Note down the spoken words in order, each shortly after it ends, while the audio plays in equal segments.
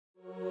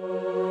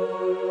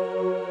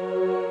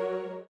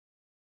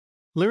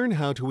Learn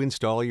how to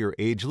install your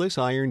Ageless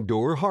iron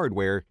door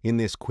hardware in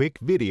this quick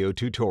video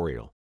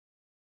tutorial.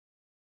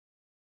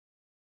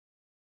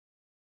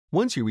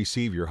 Once you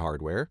receive your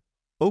hardware,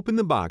 open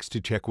the box to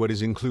check what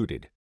is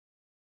included.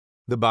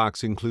 The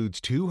box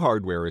includes 2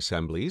 hardware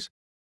assemblies,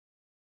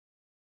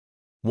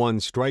 1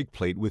 strike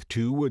plate with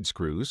 2 wood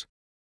screws,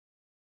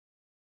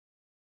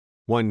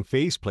 1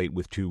 faceplate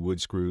with 2 wood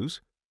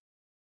screws,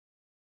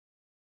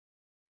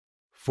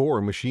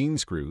 4 machine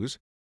screws,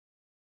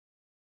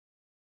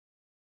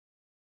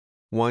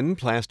 1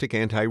 plastic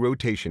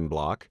anti-rotation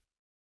block,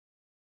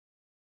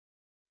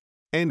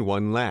 and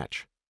 1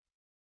 latch.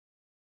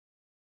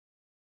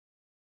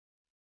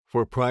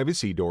 For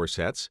privacy door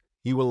sets,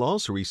 you will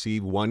also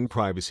receive 1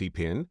 privacy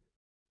pin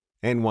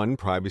and 1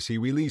 privacy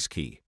release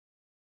key.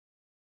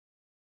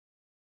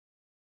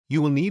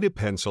 You will need a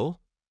pencil,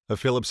 a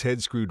Phillips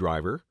head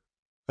screwdriver,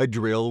 a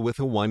drill with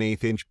a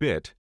 1/8 inch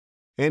bit,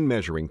 and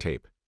measuring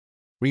tape.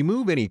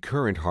 Remove any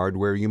current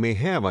hardware you may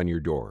have on your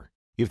door.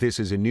 If this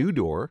is a new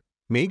door,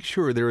 make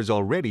sure there is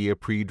already a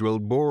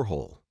pre-drilled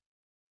borehole.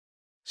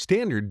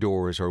 Standard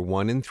doors are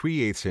 1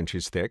 3/8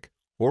 inches thick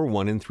or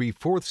 1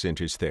 3/4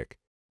 inches thick.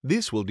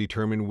 This will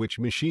determine which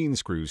machine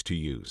screws to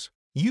use.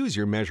 Use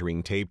your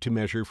measuring tape to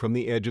measure from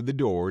the edge of the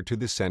door to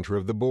the center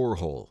of the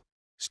borehole.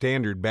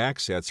 Standard back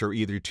sets are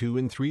either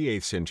 2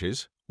 3/8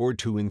 inches or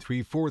 2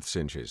 3/4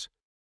 inches.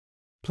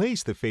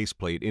 Place the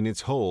faceplate in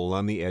its hole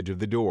on the edge of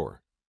the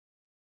door.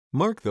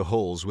 Mark the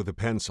holes with a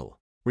pencil.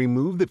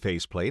 Remove the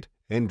faceplate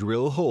and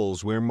drill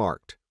holes where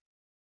marked.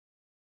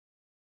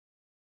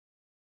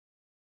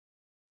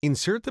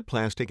 Insert the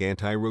plastic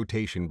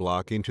anti-rotation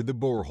block into the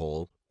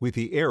borehole with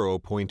the arrow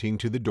pointing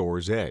to the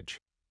door's edge.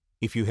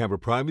 If you have a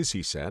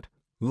privacy set,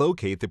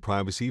 locate the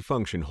privacy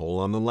function hole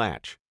on the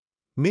latch.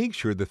 Make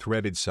sure the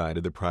threaded side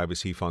of the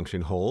privacy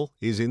function hole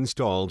is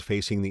installed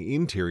facing the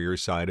interior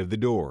side of the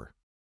door.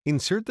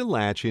 Insert the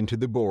latch into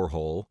the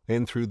borehole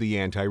and through the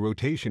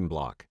anti-rotation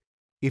block.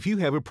 If you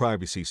have a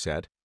privacy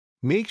set,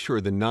 make sure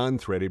the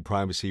non-threaded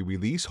privacy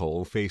release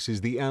hole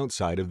faces the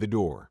outside of the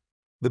door.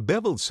 The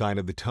beveled side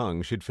of the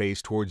tongue should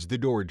face towards the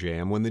door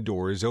jamb when the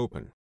door is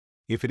open.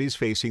 If it is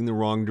facing the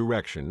wrong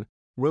direction,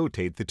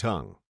 rotate the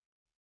tongue.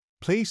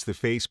 Place the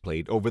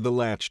faceplate over the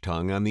latch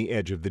tongue on the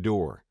edge of the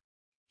door.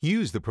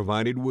 Use the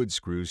provided wood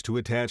screws to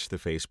attach the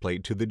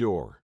faceplate to the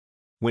door.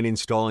 When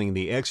installing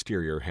the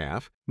exterior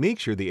half, make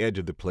sure the edge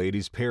of the plate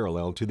is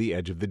parallel to the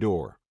edge of the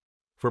door.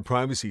 For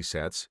privacy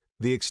sets,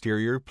 the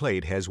exterior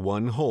plate has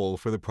 1 hole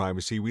for the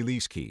privacy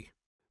release key.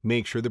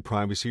 Make sure the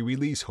privacy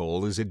release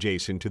hole is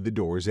adjacent to the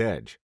door's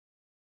edge.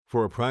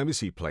 For a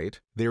privacy plate,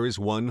 there is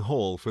 1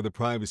 hole for the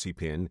privacy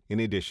pin in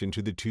addition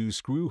to the 2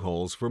 screw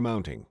holes for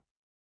mounting.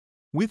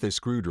 With a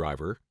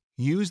screwdriver,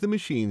 use the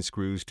machine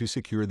screws to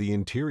secure the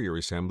interior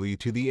assembly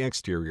to the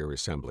exterior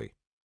assembly.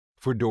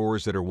 For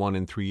doors that are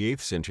 1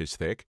 3/8 inches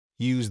thick,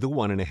 use the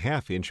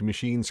 1.5 inch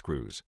machine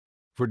screws.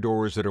 For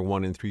doors that are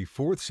 1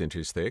 3/4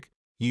 inches thick,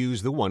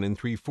 use the 1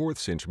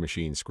 3/4 inch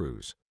machine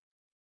screws.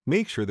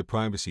 Make sure the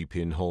privacy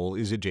pin hole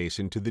is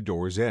adjacent to the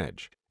door's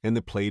edge and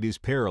the plate is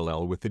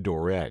parallel with the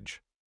door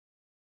edge.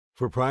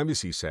 For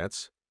privacy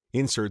sets,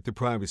 insert the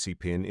privacy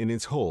pin in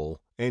its hole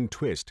and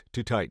twist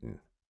to tighten.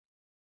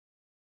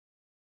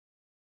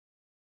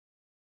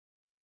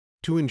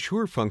 To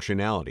ensure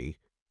functionality,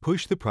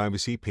 push the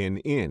privacy pin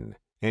in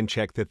and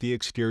check that the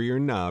exterior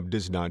knob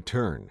does not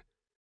turn.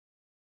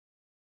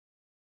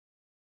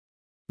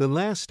 The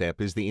last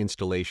step is the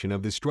installation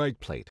of the strike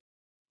plate.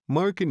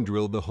 Mark and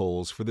drill the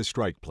holes for the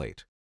strike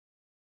plate.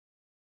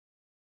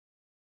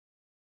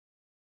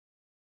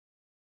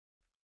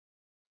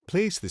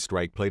 Place the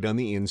strike plate on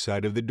the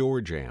inside of the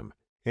door jamb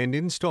and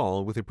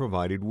install with the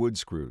provided wood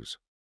screws.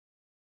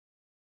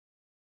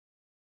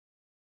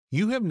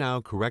 You have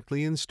now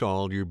correctly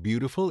installed your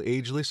beautiful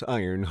Ageless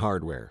iron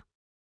hardware.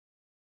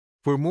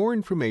 For more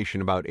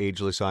information about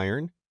Ageless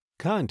iron,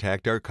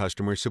 contact our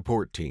customer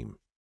support team.